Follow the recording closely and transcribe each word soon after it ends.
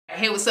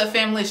Hey, what's up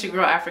family? It's your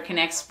girl African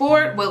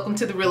Export. Welcome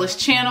to the Realist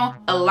channel.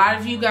 A lot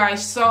of you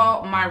guys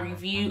saw my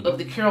review of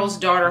the Carol's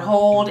Daughter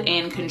Hold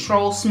and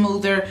Control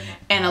Smoother,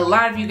 and a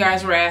lot of you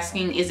guys were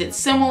asking, is it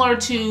similar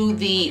to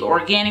the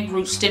Organic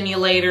Root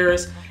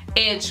Stimulator's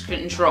edge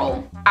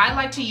control? I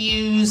like to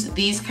use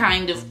these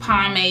kind of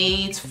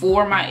pomades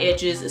for my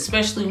edges,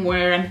 especially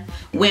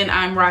when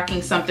I'm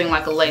rocking something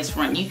like a lace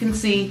front. You can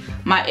see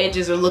my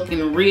edges are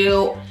looking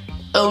real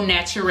au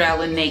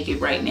naturel and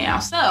naked right now.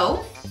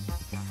 So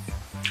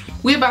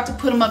we're about to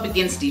put them up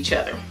against each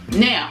other.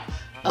 Now,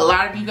 a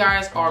lot of you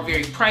guys are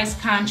very price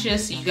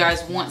conscious. You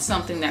guys want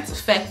something that's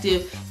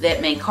effective,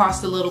 that may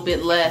cost a little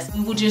bit less.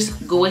 We will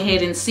just go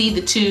ahead and see the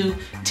two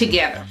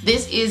together.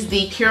 This is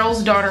the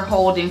Carol's Daughter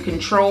Hold and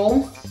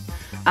Control.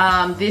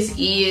 This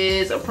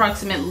is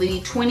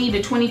approximately $20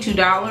 to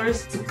 $22.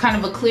 It's kind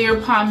of a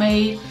clear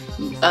pomade.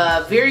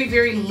 Very,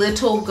 very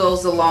little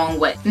goes a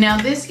long way.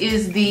 Now this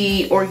is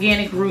the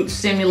Organic Root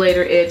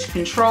Stimulator Edge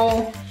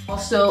Control.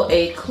 Also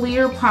a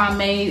clear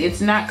pomade. It's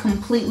not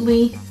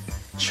completely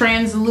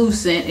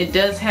translucent. It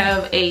does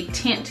have a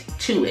tint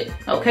to it,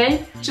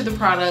 okay? Each of the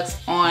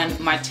products on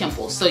my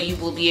temples, so you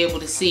will be able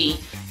to see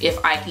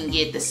if I can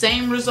get the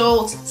same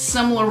results,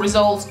 similar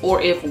results, or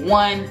if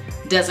one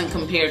doesn't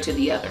compare to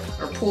the other.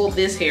 Or pull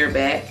this hair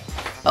back,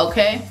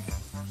 okay?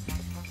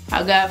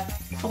 I got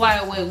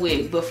flyaway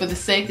wig, but for the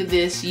sake of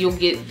this, you'll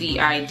get the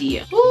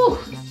idea. Ooh,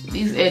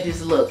 these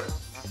edges look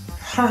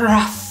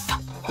rough.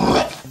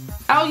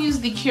 I'll use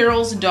the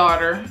Carol's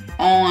Daughter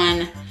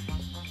on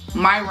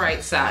my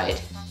right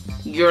side,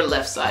 your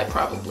left side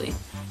probably.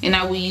 And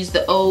I will use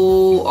the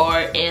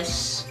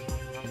ORS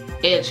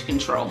Edge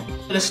Control.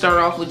 I'm gonna start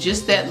off with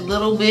just that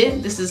little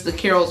bit. This is the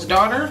Carol's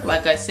Daughter.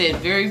 Like I said,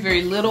 very,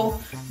 very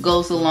little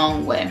goes a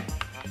long way.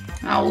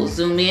 I will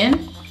zoom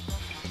in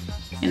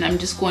and I'm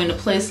just going to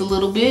place a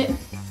little bit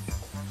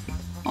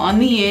on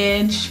the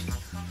edge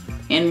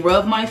and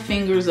rub my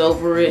fingers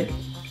over it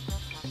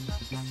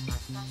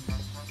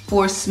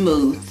for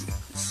smooth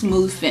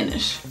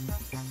finish.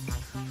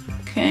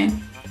 Okay,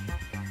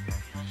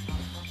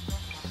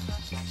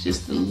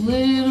 just a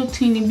little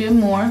teeny bit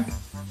more.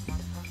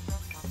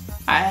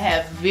 I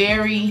have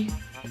very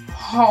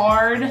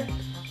hard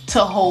to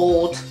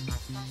hold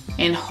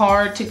and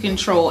hard to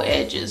control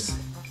edges.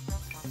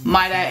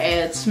 Might I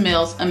add,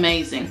 smells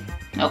amazing.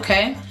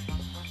 Okay,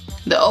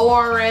 the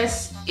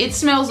ORS, it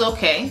smells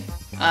okay.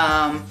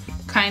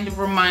 Kind of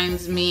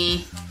reminds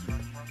me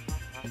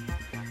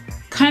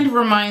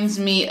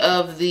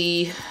of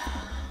the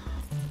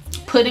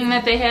pudding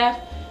that they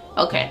have.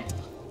 Okay,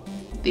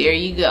 there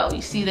you go.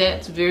 You see that?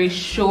 It's very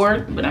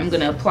short, but I'm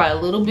gonna apply a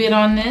little bit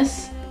on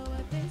this.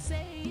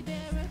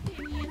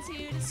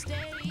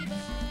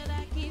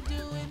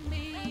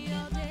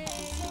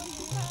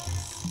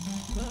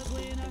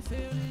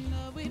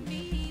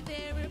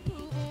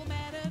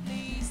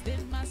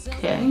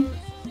 Okay,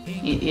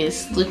 it is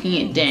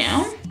slicking it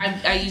down.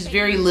 I use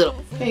very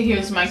little. Okay,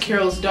 here's my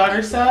Carol's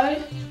Daughter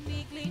side.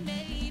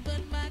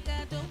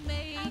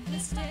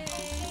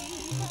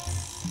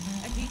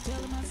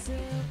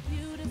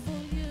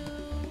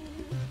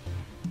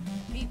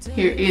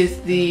 Here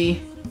is the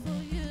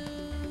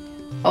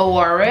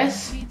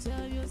ORS.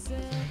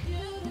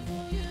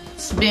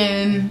 It's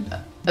been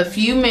a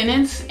few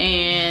minutes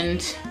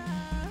and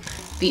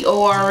the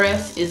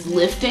ORS is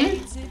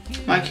lifting.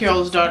 My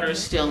Carol's Daughter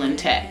is still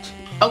intact.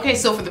 Okay,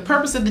 so for the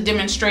purpose of the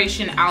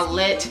demonstration, I'll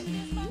let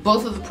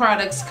both of the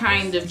products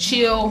kind of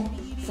chill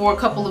for a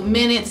couple of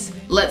minutes,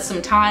 let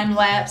some time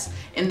lapse,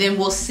 and then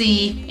we'll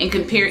see and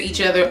compare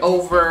each other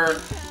over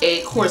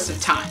a course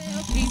of time.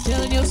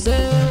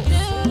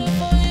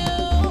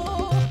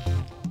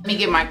 Let me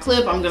get my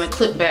clip. I'm gonna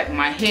clip back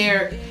my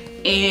hair,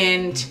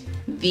 and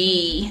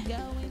the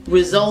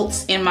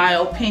results, in my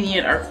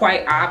opinion, are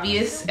quite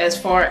obvious as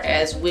far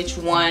as which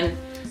one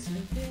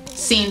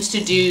seems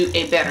to do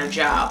a better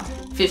job.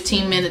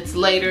 15 minutes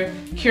later,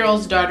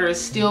 Carol's Daughter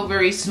is still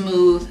very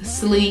smooth,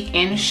 sleek,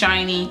 and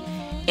shiny,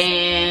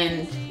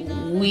 and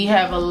we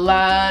have a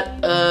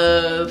lot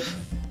of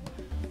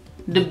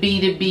the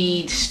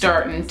bead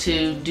starting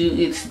to do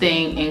its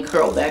thing and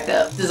curl back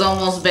up. This is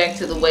almost back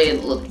to the way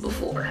it looked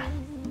before.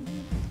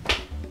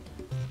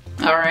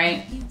 All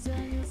right,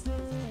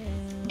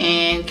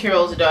 and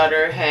Carol's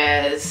Daughter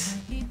has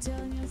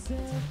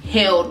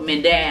held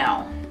me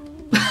down.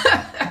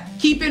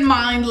 Keep in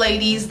mind,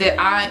 ladies, that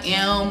I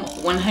am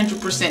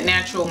 100%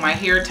 natural. My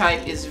hair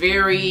type is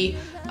very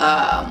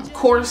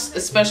coarse,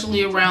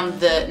 especially around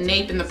the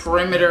nape and the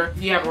perimeter.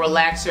 If you have a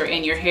relaxer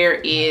and your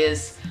hair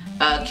is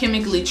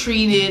chemically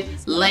treated,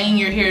 laying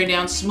your hair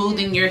down,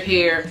 smoothing your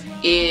hair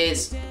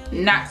is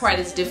not quite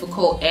as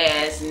difficult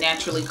as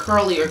naturally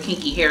curly or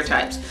kinky hair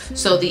types.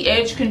 So the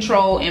edge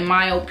control, in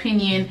my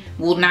opinion,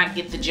 will not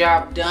get the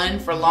job done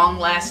for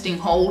long-lasting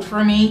hold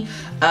for me.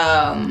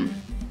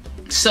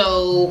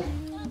 So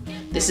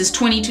this is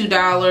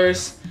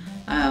 $22.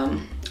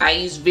 I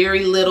use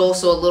very little,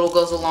 so a little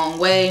goes a long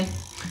way.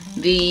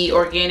 The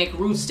Organic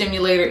Root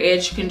Stimulator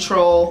Edge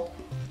Control,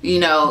 you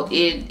know,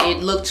 it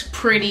looked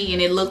pretty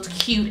and it looked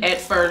cute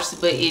at first,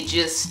 but it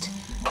just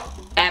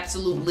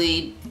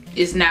absolutely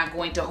is not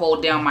going to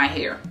hold down my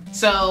hair.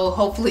 So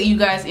hopefully you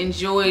guys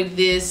enjoyed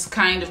this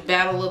kind of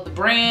battle of the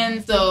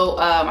brands. So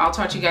I'll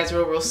talk to you guys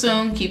real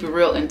soon. Keep it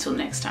real until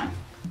next time.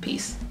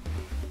 Peace.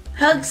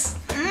 Hugs.